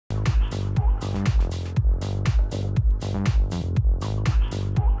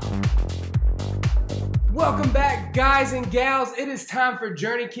Welcome back, guys and gals. It is time for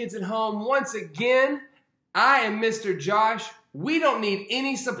Journey Kids at Home. Once again, I am Mr. Josh. We don't need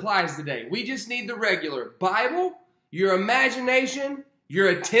any supplies today. We just need the regular Bible, your imagination, your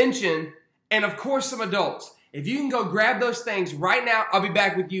attention, and of course some adults. If you can go grab those things right now, I'll be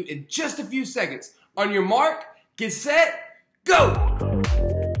back with you in just a few seconds. On your mark, get set, go!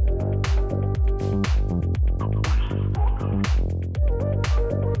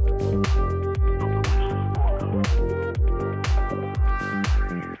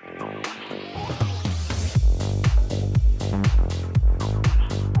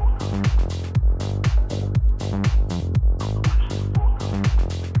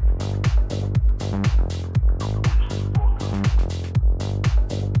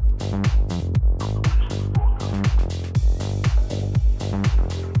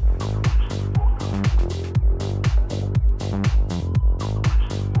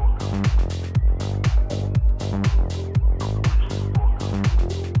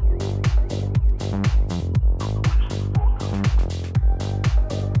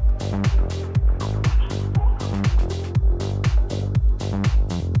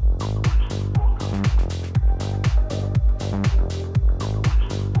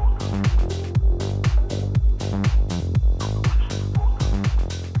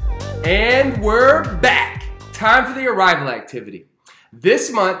 And we're back. Time for the arrival activity.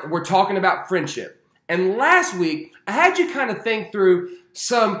 This month, we're talking about friendship. And last week, I had you kind of think through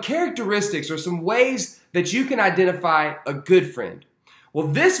some characteristics or some ways that you can identify a good friend. Well,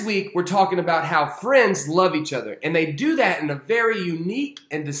 this week, we're talking about how friends love each other, and they do that in a very unique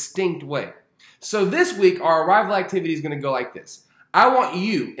and distinct way. So this week, our arrival activity is going to go like this. I want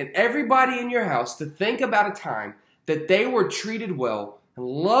you and everybody in your house to think about a time that they were treated well and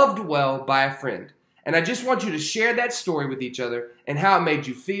loved well by a friend. And I just want you to share that story with each other and how it made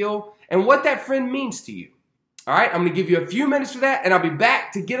you feel and what that friend means to you. All right, I'm going to give you a few minutes for that, and I'll be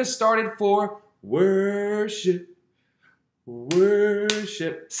back to get us started for worship.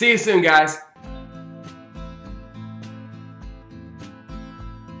 Worship. See you soon, guys.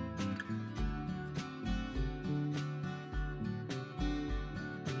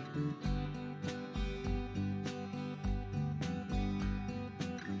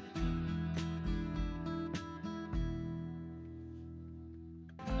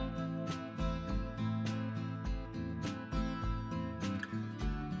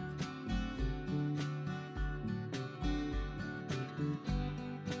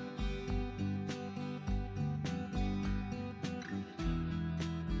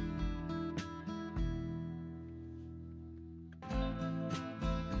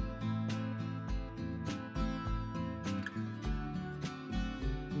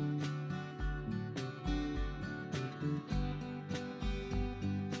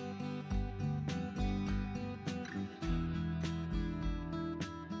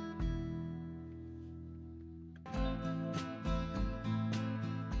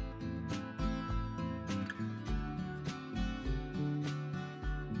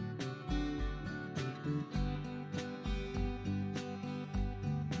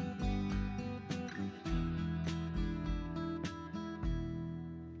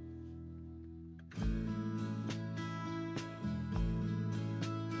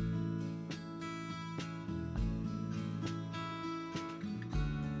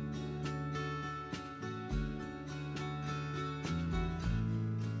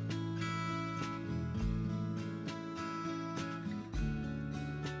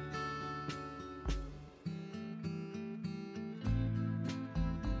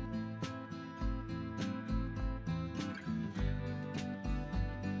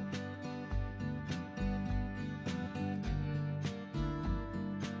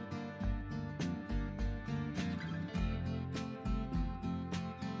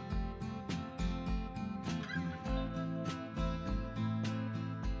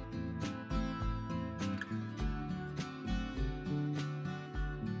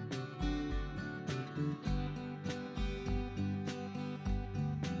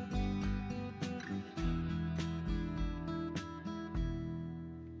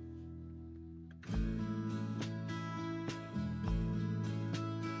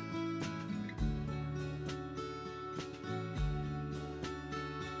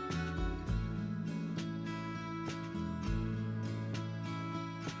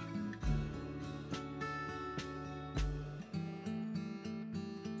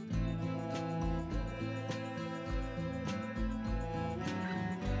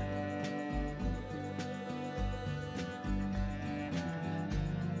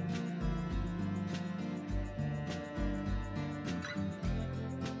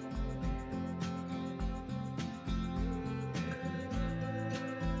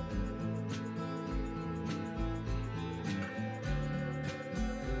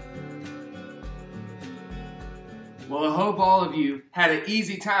 Well, I hope all of you had an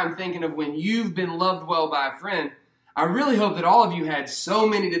easy time thinking of when you've been loved well by a friend. I really hope that all of you had so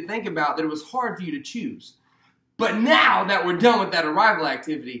many to think about that it was hard for you to choose. But now that we're done with that arrival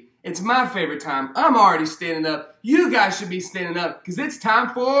activity, it's my favorite time. I'm already standing up. You guys should be standing up because it's time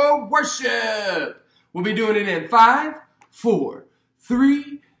for worship. We'll be doing it in 5, 4,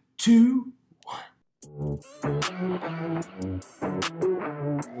 3, 2, 1.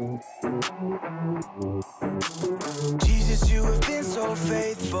 Jesus, you have been so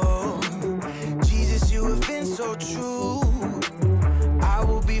faithful. Jesus, you have been so true. I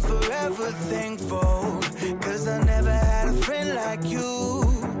will be forever thankful, 'cause I never had a friend like you.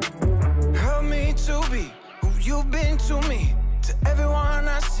 Help me to be who you've been to me, to everyone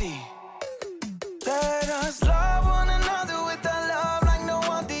I see. Let us love one another with a love like no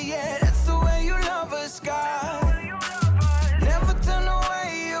other yet. That's the way you love us, God. Never turn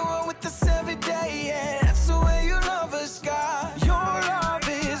away, you are with us every day, yeah. That's the way you love us, God. Your love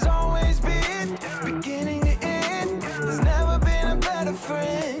has always been beginning to end. There's never been a better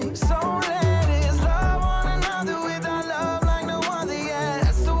friend. So let us love one another with our love like no other yet.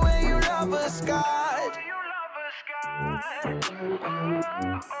 That's the way you love us, God.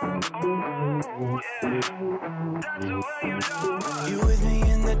 You're with me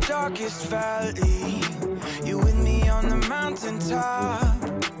in the darkest valley. You're with me on the mountaintop.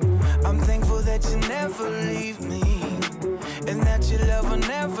 I'm thankful that you never leave me, and that your love will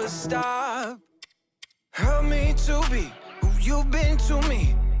never stop. Help me to be who you've been to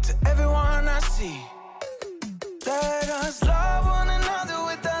me, to everyone I see. Let us love one another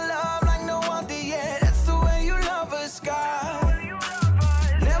with a love like no other yet. That's the way you love us, God.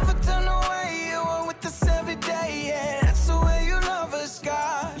 Never turn away, you are with us every day, yeah. That's the way you love us,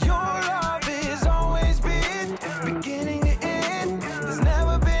 God. Your love has always been beginning to end. There's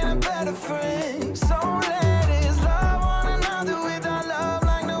never been a better friend. So let us love one another with our love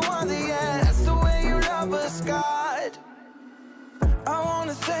like no other yet. That's the way you love us, God. I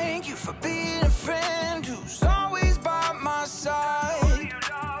wanna thank you for being a friend who's always by my side.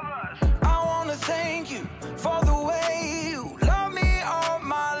 I wanna thank you for the way you love me all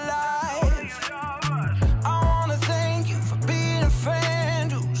my life. I wanna thank you for being a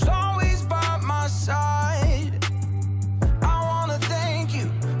friend who's always by my side. I wanna thank you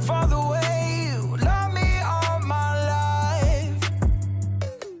for the way you love me all my life.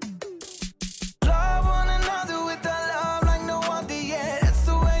 Love one another with a love like no other yet. That's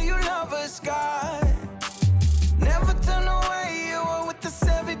the way you love us, God. Never turn away, you are with us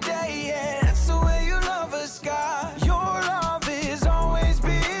every day, yeah. That's the way you love us, God. Your love has always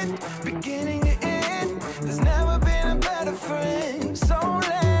been beginning to end. There's never been a better friend. So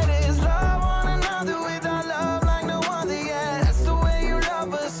let us love one another with our love like no other yet. That's the way you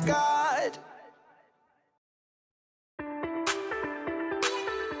love us, God.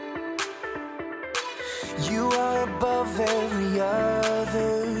 You are above every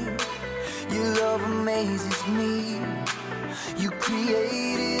other. Your love amazes me. You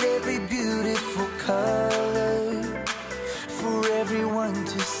created every beautiful color for everyone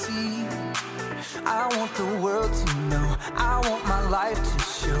to see. I want the world to know, I want my life to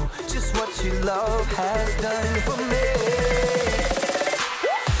show just what your love has done for me.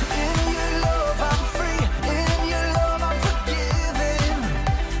 In your love I'm free, in your love I'm forgiven,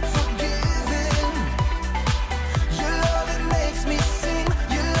 forgiven. Your love, it makes me sing,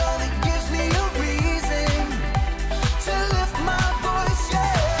 your love, it gives me a reason to lift my voice,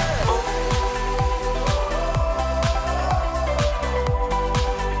 yeah.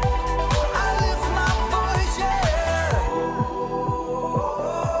 I lift my voice, yeah.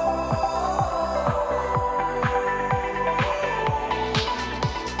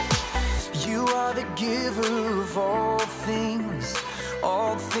 You are the giver of all things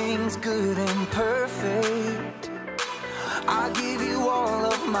good and perfect. I give you all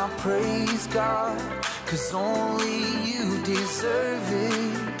of my praise, God, 'cause only you deserve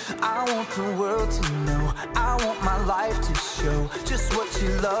it. I want the world to know, I want my life to show just what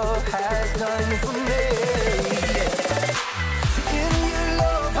your love has done for me. In your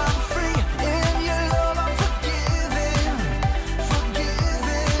love I'm free, in your love I'm forgiven,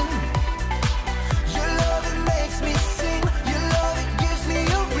 forgiven. Your love, it makes me sing, your love, it gives me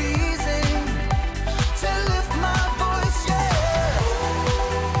a reason to lift my voice, yeah.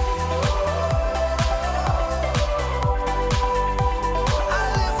 I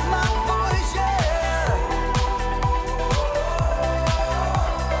lift my voice, yeah.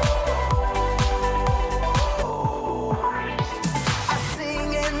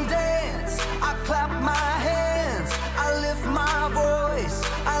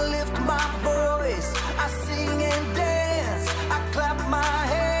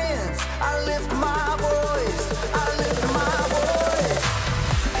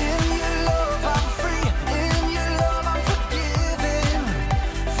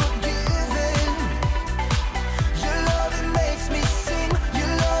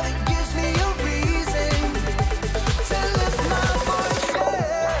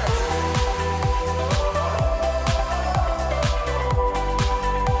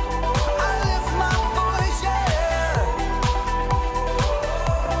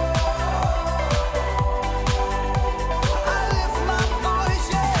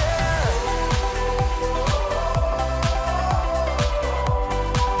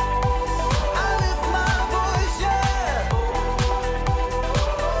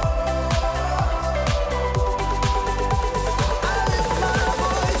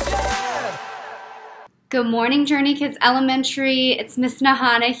 Good morning, Journey Kids Elementary. It's Miss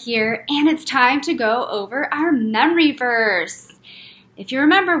Nahana here, and it's time to go over our memory verse. If you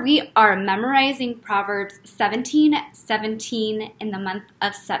remember, we are memorizing Proverbs 17:17 in the month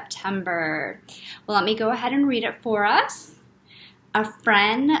of September. Well, let me go ahead and read it for us. A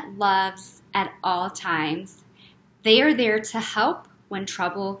friend loves at all times. They are there to help when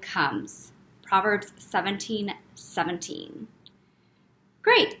trouble comes. Proverbs 17:17.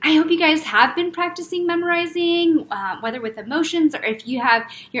 Great. I hope you guys have been practicing memorizing, whether with emotions or if you have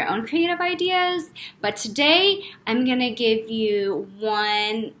your own creative ideas. But today, I'm going to give you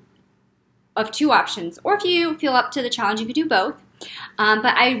one of two options. Or if you feel up to the challenge, you could do both. But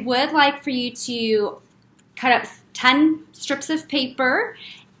I would like for you to cut up 10 strips of paper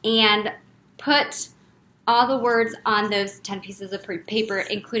and put all the words on those 10 pieces of paper,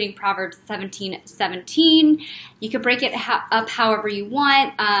 including Proverbs 17:17. You could break it up however you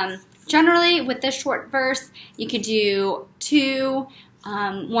want. Generally, with this short verse, you could do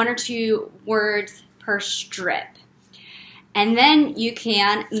one or two words per strip. And then you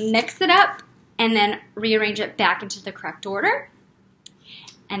can mix it up and then rearrange it back into the correct order.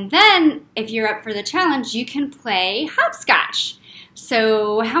 And then, if you're up for the challenge, you can play hopscotch.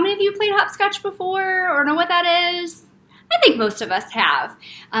 So how many of you played hopscotch before or know what that is? I think most of us have,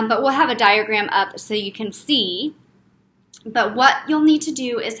 but we'll have a diagram up so you can see. But what you'll need to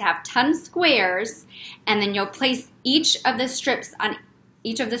do is have 10 squares, and then you'll place each of the strips on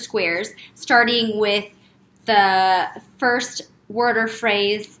each of the squares, starting with the first word or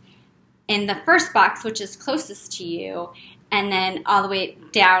phrase in the first box, which is closest to you, and then all the way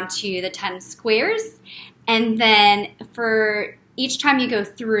down to the 10 squares. And then for each time you go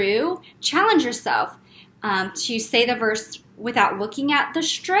through, challenge yourself to say the verse without looking at the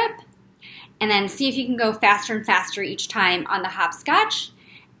strip, and then see if you can go faster and faster each time on the hopscotch.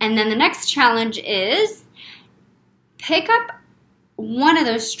 And then the next challenge is pick up one of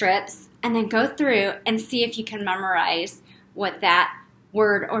those strips and then go through and see if you can memorize what that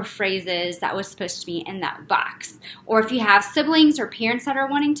word or phrases that was supposed to be in that box. Or if you have siblings or parents that are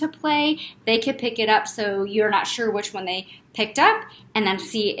wanting to play, they could pick it up so you're not sure which one they picked up, and then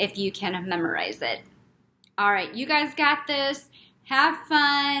see if you can memorize it. All right, you guys got this. Have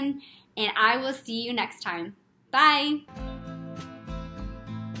fun, and I will see you next time. Bye.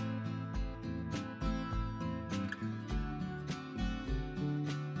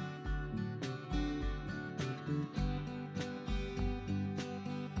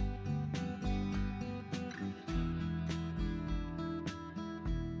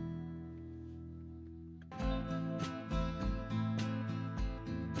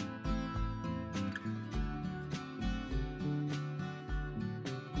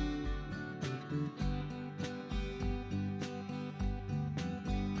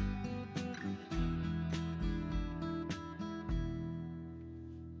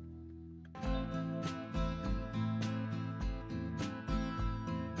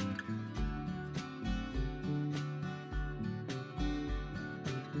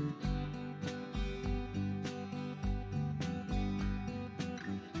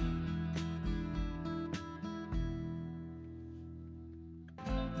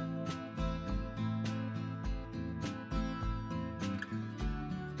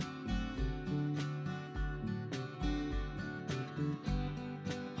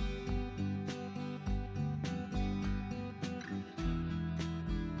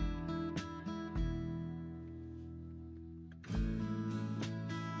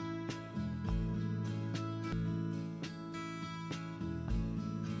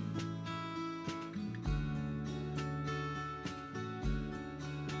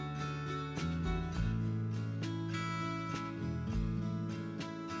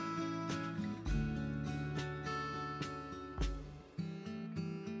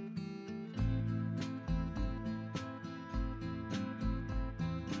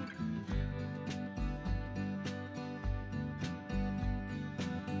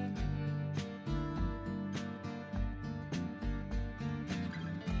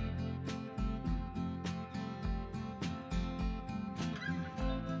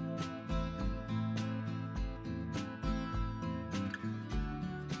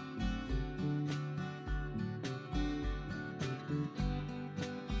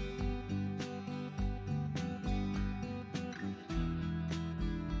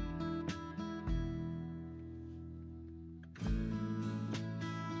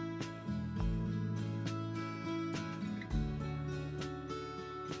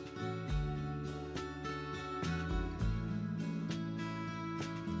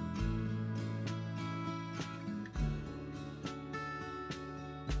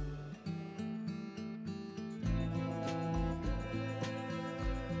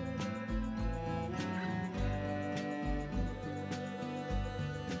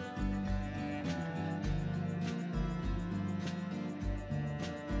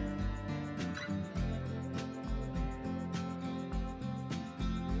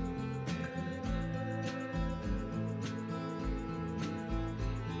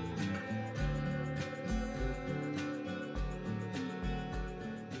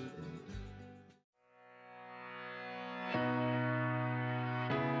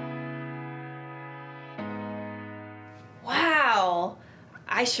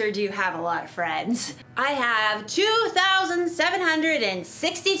 I sure do have a lot of friends. I have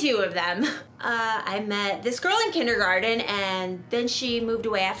 2,762 of them. I met this girl in kindergarten, and then she moved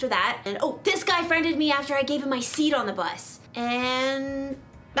away after that. And oh, this guy friended me after I gave him my seat on the bus. And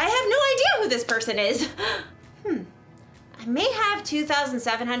I have no idea who this person is. I may have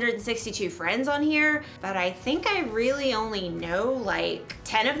 2,762 friends on here, but I think I really only know like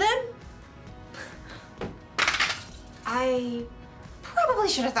 10 of them. I probably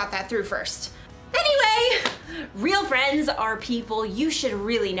should have thought that through first. Anyway, real friends are people you should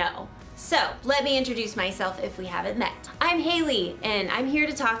really know. So let me introduce myself if we haven't met. I'm Haley, and I'm here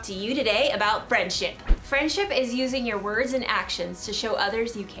to talk to you today about friendship. Friendship is using your words and actions to show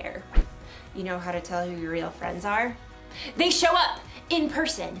others you care. You know how to tell who your real friends are? They show up in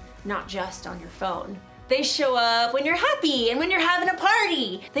person, not just on your phone. They show up when you're happy and when you're having a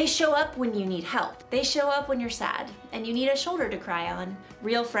party. They show up when you need help. They show up when you're sad and you need a shoulder to cry on.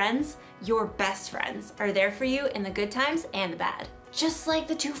 Real friends, your best friends, are there for you in the good times and the bad. Just like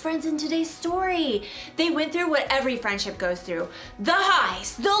the two friends in today's story. They went through what every friendship goes through. The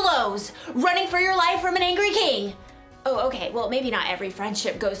highs, the lows, running for your life from an angry king. Oh, okay, well, maybe not every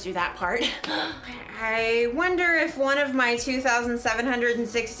friendship goes through that part. I wonder if one of my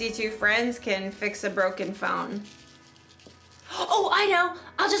 2,762 friends can fix a broken phone. Oh, I know,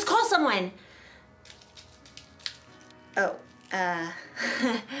 I'll just call someone. Oh,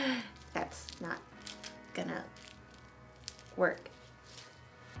 that's not gonna work.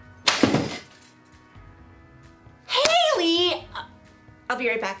 Haley! I'll be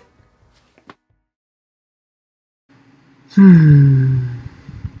right back.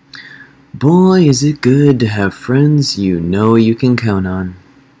 Boy, is it good to have friends you know you can count on.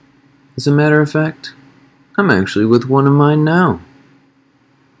 As a matter of fact, I'm actually with one of mine now.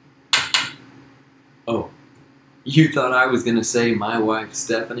 Oh, you thought I was gonna say my wife,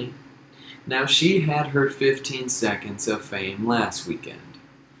 Stephanie? Now, she had her 15 seconds of fame last weekend.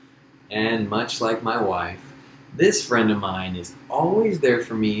 And much like my wife, this friend of mine is always there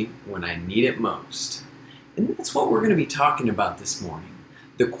for me when I need it most. And that's what we're going to be talking about this morning.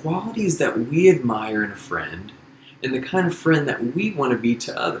 The qualities that we admire in a friend, and the kind of friend that we want to be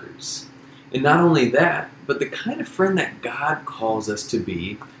to others. And not only that, but the kind of friend that God calls us to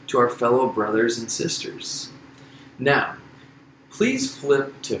be to our fellow brothers and sisters. Now, please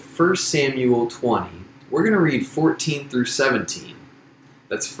flip to 1 Samuel 20. We're going to read 14 through 17.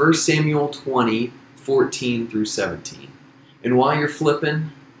 That's 1 Samuel 20, 14 through 17. And while you're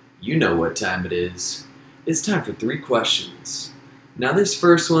flipping, you know what time it is. It's time for 3 questions. Now this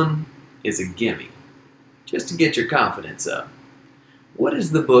first one is a gimme, just to get your confidence up. What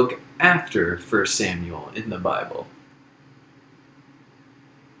is the book after 1 Samuel in the Bible?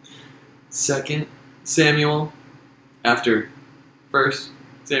 2 Samuel after 1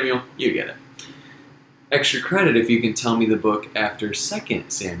 Samuel? You get it. Extra credit if you can tell me the book after 2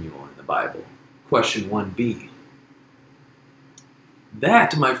 Samuel in the Bible. Question 1B.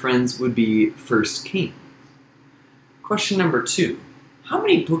 That, my friends, would be 1 Kings. Question number 2. How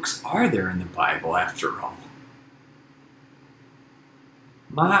many books are there in the Bible after all?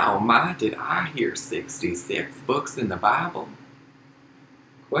 My, oh my, did I hear 66 books in the Bible?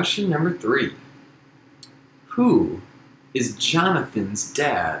 Question number 3. Who is Jonathan's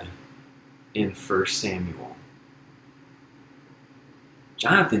dad in 1 Samuel?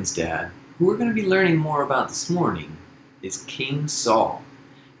 Jonathan's dad, who we're going to be learning more about this morning, is King Saul.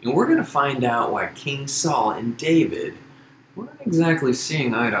 And we're going to find out why King Saul and David weren't exactly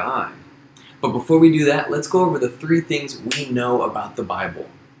seeing eye to eye. But before we do that, let's go over the 3 things we know about the Bible.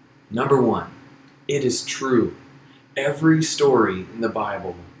 Number 1, it is true. Every story in the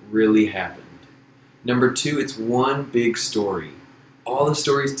Bible really happened. Number 2, it's one big story. All the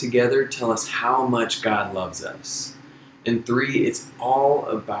stories together tell us how much God loves us. And 3, it's all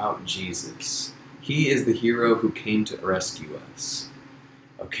about Jesus. He is the hero who came to rescue us.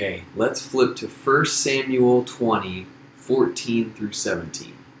 Okay, let's flip to 1 Samuel 20, 14 through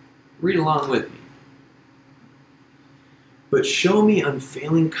 17. Read along with me. But show me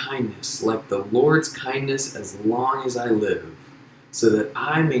unfailing kindness like the Lord's kindness as long as I live, so that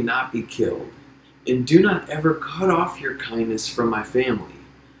I may not be killed. And do not ever cut off your kindness from my family,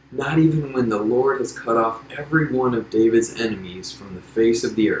 not even when the Lord has cut off every one of David's enemies from the face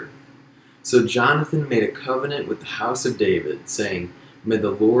of the earth. So Jonathan made a covenant with the house of David, saying, May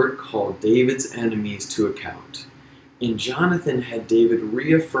the Lord call David's enemies to account. And Jonathan had David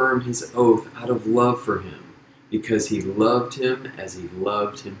reaffirm his oath out of love for him, because he loved him as he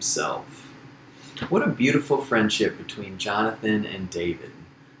loved himself. What a beautiful friendship between Jonathan and David,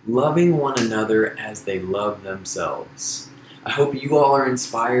 loving one another as they love themselves. I hope you all are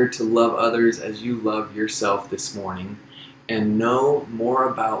inspired to love others as you love yourself this morning and know more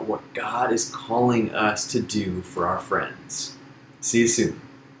about what God is calling us to do for our friends. See you soon.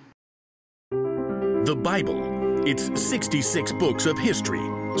 The Bible. It's 66 books of history,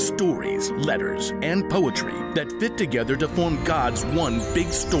 stories, letters, and poetry that fit together to form God's one big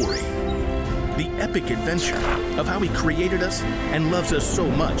story. The epic adventure of how He created us and loves us so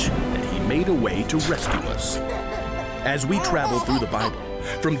much that He made a way to rescue us. As we travel through the Bible,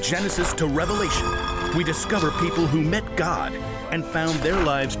 from Genesis to Revelation, we discover people who met God and found their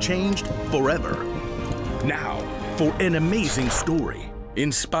lives changed forever. Now, for an amazing story,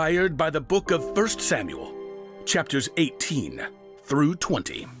 inspired by the book of 1 Samuel, chapters 18 through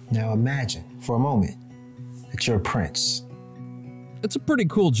 20. Now imagine, for a moment, that you're a prince. It's a pretty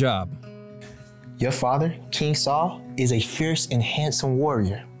cool job. Your father, King Saul, is a fierce and handsome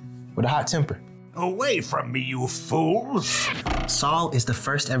warrior with a hot temper. Away from me, you fools! Saul is the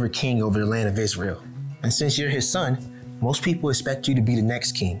first ever king over the land of Israel. And since you're his son, most people expect you to be the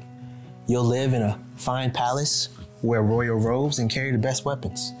next king. You'll live in a fine palace, wear royal robes, and carry the best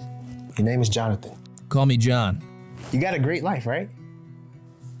weapons. Your name is Jonathan. Call me John. You got a great life, right?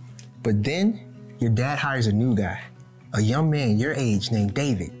 But then, your dad hires a new guy, a young man your age named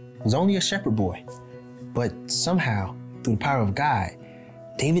David, who's only a shepherd boy. But somehow, through the power of God,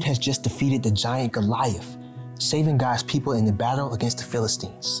 David has just defeated the giant Goliath, saving God's people in the battle against the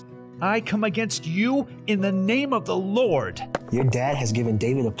Philistines. I come against you in the name of the Lord. Your dad has given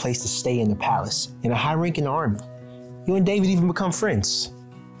David a place to stay in the palace, in a high rank in the army. You and David even become friends.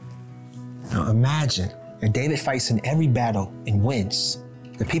 Now imagine that David fights in every battle and wins.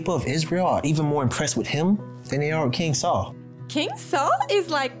 The people of Israel are even more impressed with him than they are with King Saul. King Saul is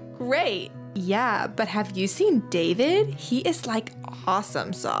like great. Yeah, but have you seen David? He is like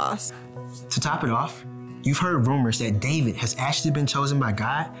awesome sauce. To top it off, you've heard rumors that David has actually been chosen by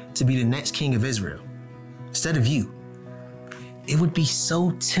God to be the next king of Israel, instead of you. It would be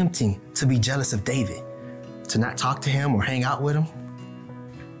so tempting to be jealous of David, to not talk to him or hang out with him.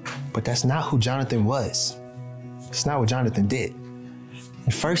 But that's not who Jonathan was. It's not what Jonathan did.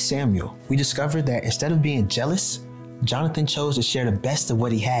 In 1 Samuel, we discovered that instead of being jealous, Jonathan chose to share the best of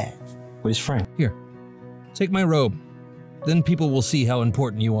what he had with his friend. Here, take my robe. Then people will see how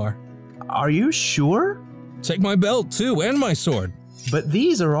important you are. Are you sure? Take my belt, too, and my sword. But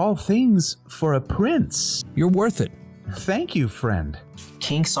these are all things for a prince. You're worth it. Thank you, friend.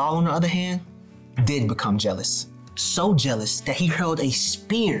 King Saul, on the other hand, did become jealous. So jealous that he hurled a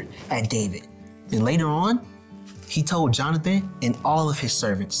spear at David. And later on, he told Jonathan and all of his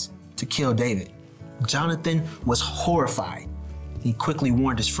servants to kill David. Jonathan was horrified. He quickly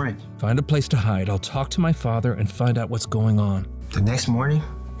warned his friend. Find a place to hide. I'll talk to my father and find out what's going on. The next morning,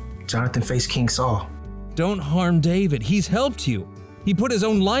 Jonathan faced King Saul. Don't harm David. He's helped you. He put his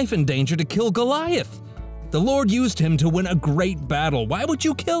own life in danger to kill Goliath. The Lord used him to win a great battle. Why would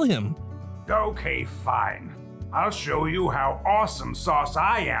you kill him? Okay, fine. I'll show you how awesome sauce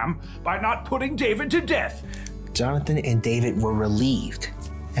I am by not putting David to death. Jonathan and David were relieved.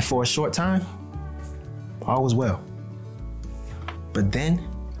 And for a short time, all was well. But then,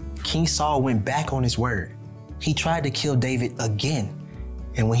 King Saul went back on his word. He tried to kill David again.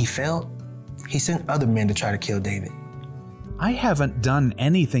 And when he failed, he sent other men to try to kill David. I haven't done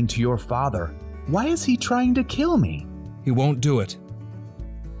anything to your father. Why is he trying to kill me? He won't do it.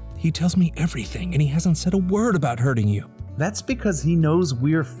 He tells me everything, and he hasn't said a word about hurting you. That's because he knows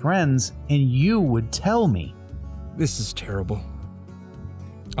we're friends, and you would tell me. This is terrible.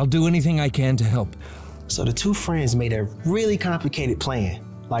 I'll do anything I can to help. So the two friends made a really complicated plan,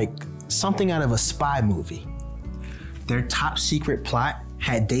 like something out of a spy movie. Their top secret plot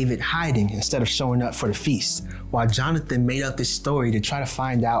had David hiding instead of showing up for the feast, while Jonathan made up this story to try to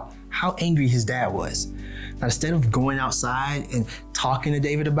find out how angry his dad was. Now, instead of going outside and talking to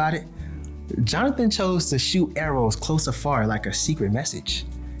David about it, Jonathan chose to shoot arrows close afar like a secret message.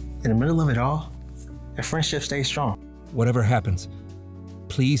 In the middle of it all, their friendship stayed strong. Whatever happens,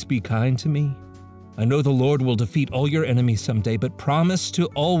 please be kind to me. I know the Lord will defeat all your enemies someday, but promise to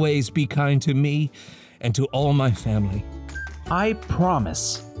always be kind to me and to all my family. I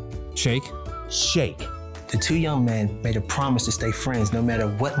promise. Shake. Shake. The two young men made a promise to stay friends no matter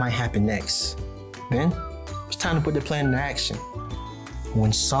what might happen next. Then, it was time to put their plan into action.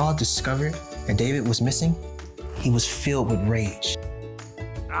 When Saul discovered that David was missing, he was filled with rage.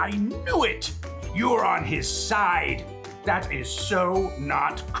 I knew it! You're on his side. That is so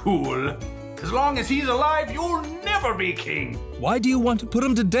not cool. As long as he's alive, you'll never be king. Why do you want to put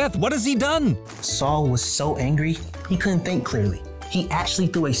him to death? What has he done? Saul was so angry, he couldn't think clearly. He actually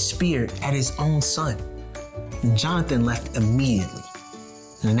threw a spear at his own son. Jonathan left immediately.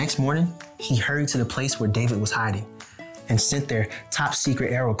 And the next morning, he hurried to the place where David was hiding and sent their top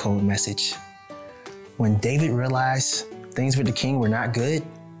secret arrow code message. When David realized things with the king were not good,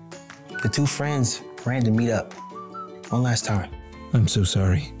 the two friends ran to meet up one last time. I'm so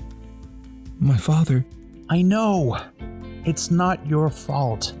sorry. My father. I know. It's not your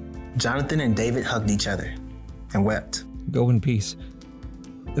fault. Jonathan and David hugged each other and wept. Go in peace.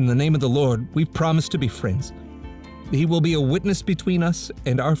 In the name of the Lord, we've promised to be friends. He will be a witness between us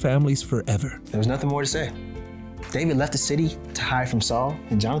and our families forever. There was nothing more to say. David left the city to hide from Saul,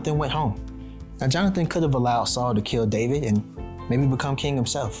 and Jonathan went home. Now, Jonathan could have allowed Saul to kill David and maybe become king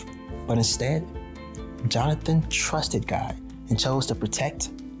himself. But instead, Jonathan trusted God and chose to protect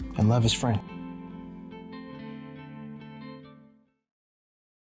and love his friend.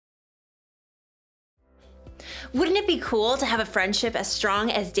 Wouldn't it be cool to have a friendship as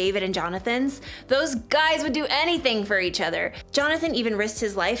strong as David and Jonathan's? Those guys would do anything for each other. Jonathan even risked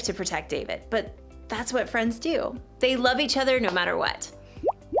his life to protect David, but that's what friends do. They love each other no matter what.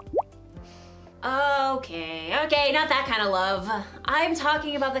 Okay, not that kind of love. I'm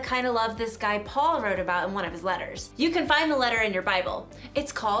talking about the kind of love this guy Paul wrote about in one of his letters. You can find the letter in your Bible.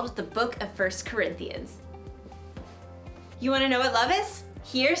 It's called the Book of 1 Corinthians. You want to know what love is?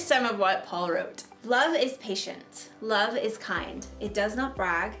 Here's some of what Paul wrote. Love is patient. Love is kind. It does not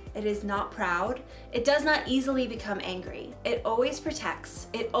brag. It is not proud. It does not easily become angry. It always protects.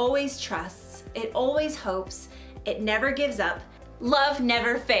 It always trusts. It always hopes. It never gives up. Love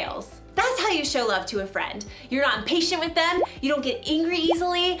never fails. That's how you show love to a friend. You're not impatient with them. You don't get angry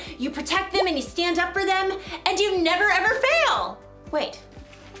easily. You protect them and you stand up for them. And you never ever fail. Wait.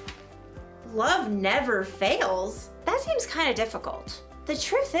 Love never fails? That seems kind of difficult. The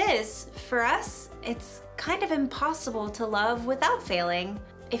truth is, for us, it's kind of impossible to love without failing.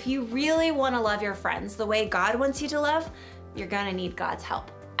 If you really want to love your friends the way God wants you to love, you're gonna need God's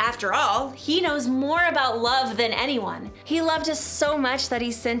help. After all, He knows more about love than anyone. He loved us so much that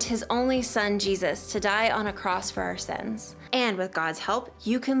He sent His only Son, Jesus, to die on a cross for our sins. And with God's help,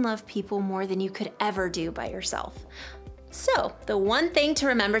 you can love people more than you could ever do by yourself. So, the one thing to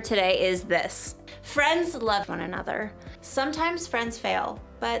remember today is this. Friends love one another. Sometimes friends fail,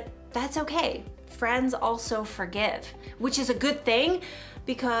 but that's okay. Friends also forgive, which is a good thing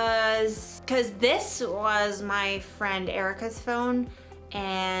because this was my friend Erica's phone,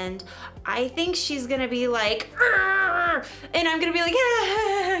 and I think she's gonna be like, "Arr!" and I'm gonna be like,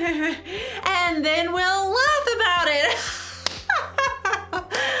 and then we'll laugh about it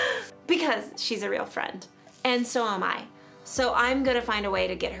because she's a real friend, and so am I. So I'm gonna find a way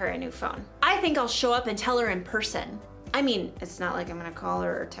to get her a new phone. I think I'll show up and tell her in person. I mean, it's not like I'm gonna call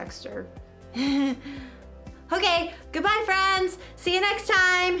her or text her. Okay, goodbye friends. See you next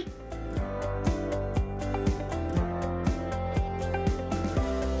time.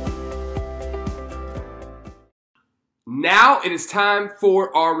 Now it is time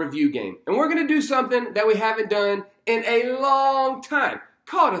for our review game. And we're gonna do something that we haven't done in a long time.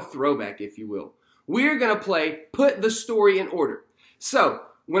 Call it a throwback, if you will. We're gonna play Put the Story in Order. So,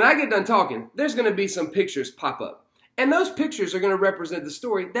 when I get done talking, there's gonna be some pictures pop up. And those pictures are gonna represent the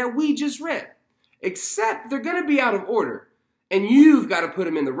story that we just read. Except they're gonna be out of order. And you've gotta put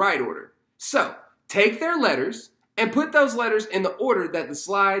them in the right order. So, take their letters and put those letters in the order that the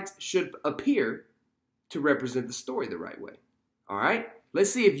slides should appear to represent the story the right way. All right?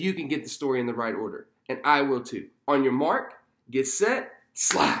 Let's see if you can get the story in the right order. And I will too. On your mark, get set,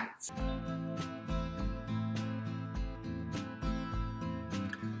 slides.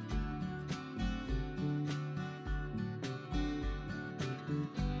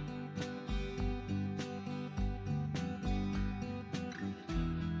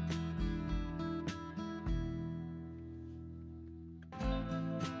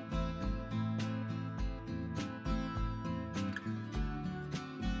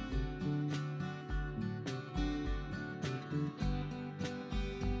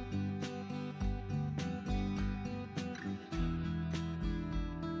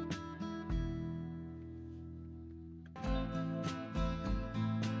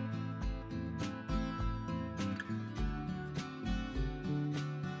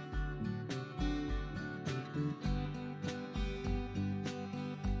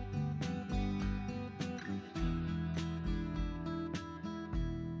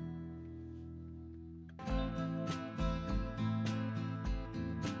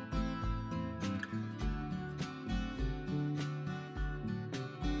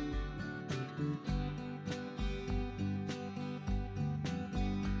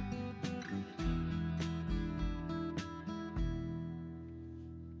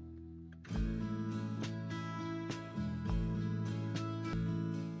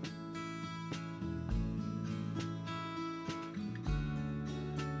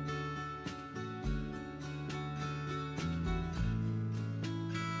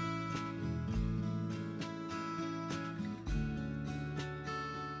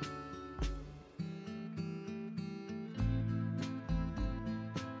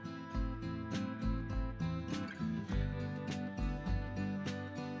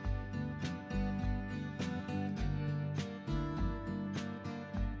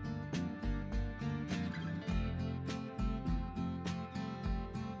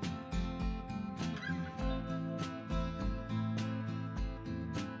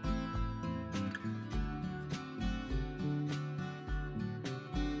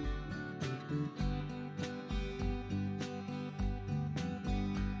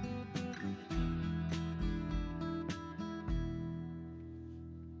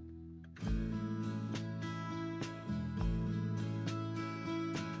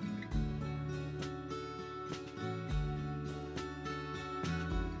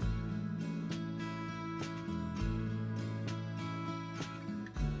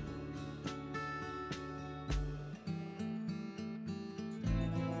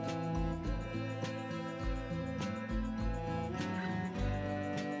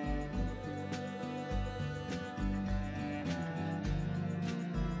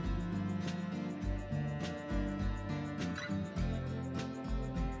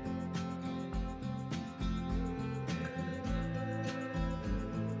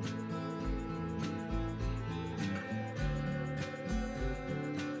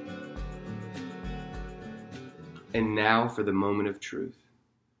 And now for the moment of truth.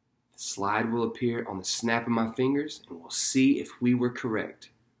 The slide will appear on the snap of my fingers, and we'll see if we were correct.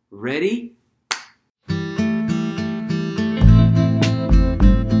 Ready?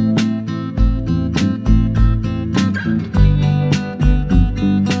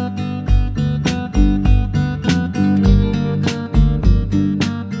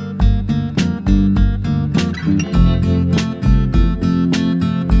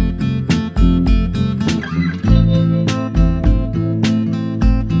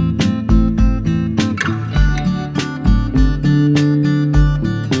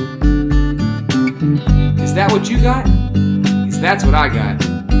 Is that what you got? Because that's what I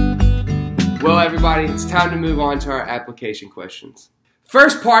got. Well, everybody, it's time to move on to our application questions.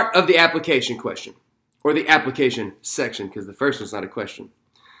 First part of the application question, or the application section, because the first one's not a question.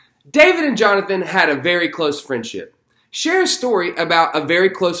 David and Jonathan had a very close friendship. Share a story about a very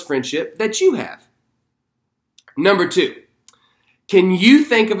close friendship that you have. Number 2, can you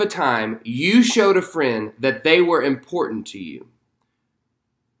think of a time you showed a friend that they were important to you?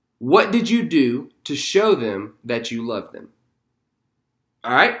 What did you do to show them that you love them?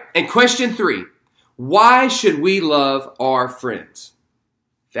 All right. And question 3, why should we love our friends?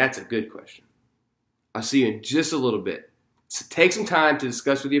 That's a good question. I'll see you in just a little bit. So take some time to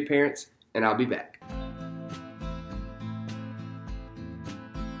discuss with your parents, and I'll be back.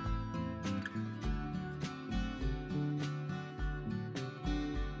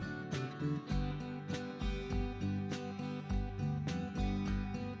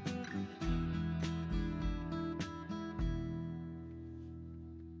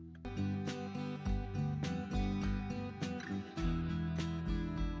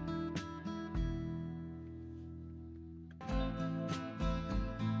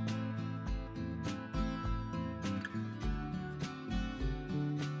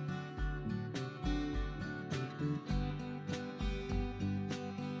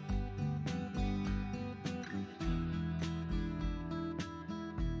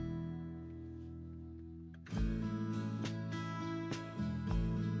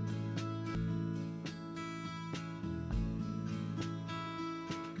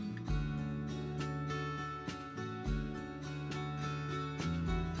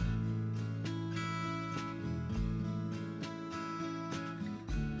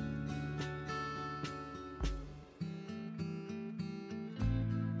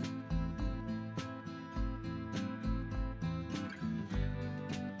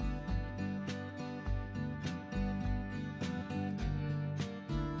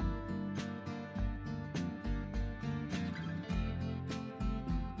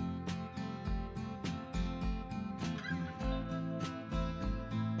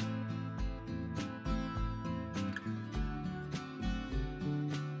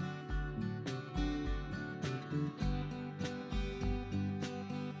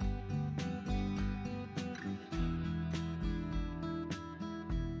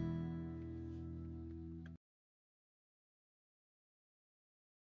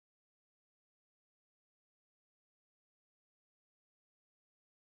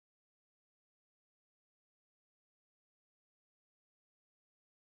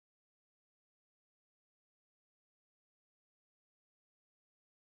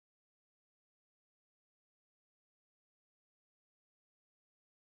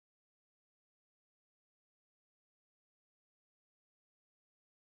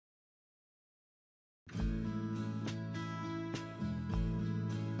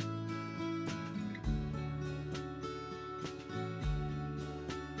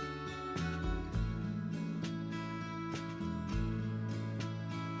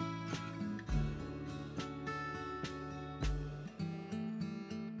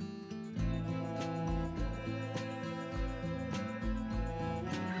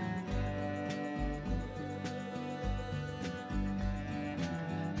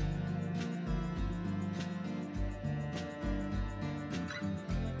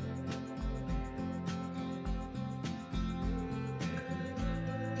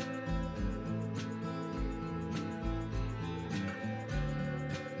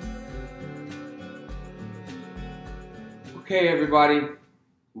 Okay, everybody,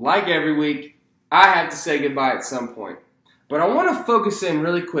 like every week, I have to say goodbye at some point. But I want to focus in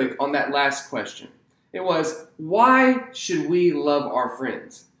really quick on that last question. It was, why should we love our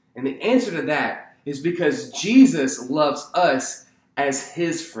friends? And the answer to that is because Jesus loves us as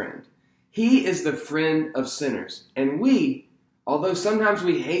his friend. He is the friend of sinners. And we, although sometimes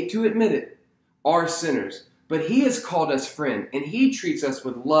we hate to admit it, are sinners. But he has called us friend, and he treats us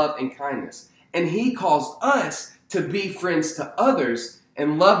with love and kindness. And he calls us to be friends to others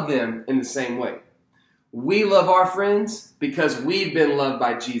and love them in the same way. We love our friends because we've been loved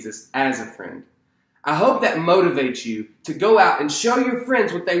by Jesus as a friend. I hope that motivates you to go out and show your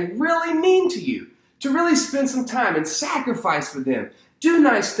friends what they really mean to you, to really spend some time and sacrifice for them, do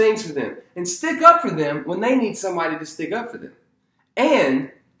nice things for them, and stick up for them when they need somebody to stick up for them,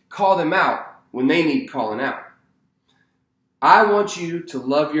 and call them out when they need calling out. I want you to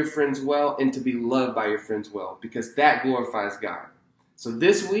love your friends well and to be loved by your friends well, because that glorifies God. So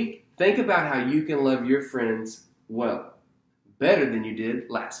this week, think about how you can love your friends well, better than you did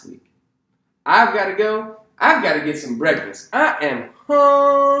last week. I've got to go. I've got to get some breakfast. I am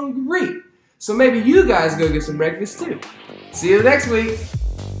hungry. So maybe you guys go get some breakfast too. See you next week.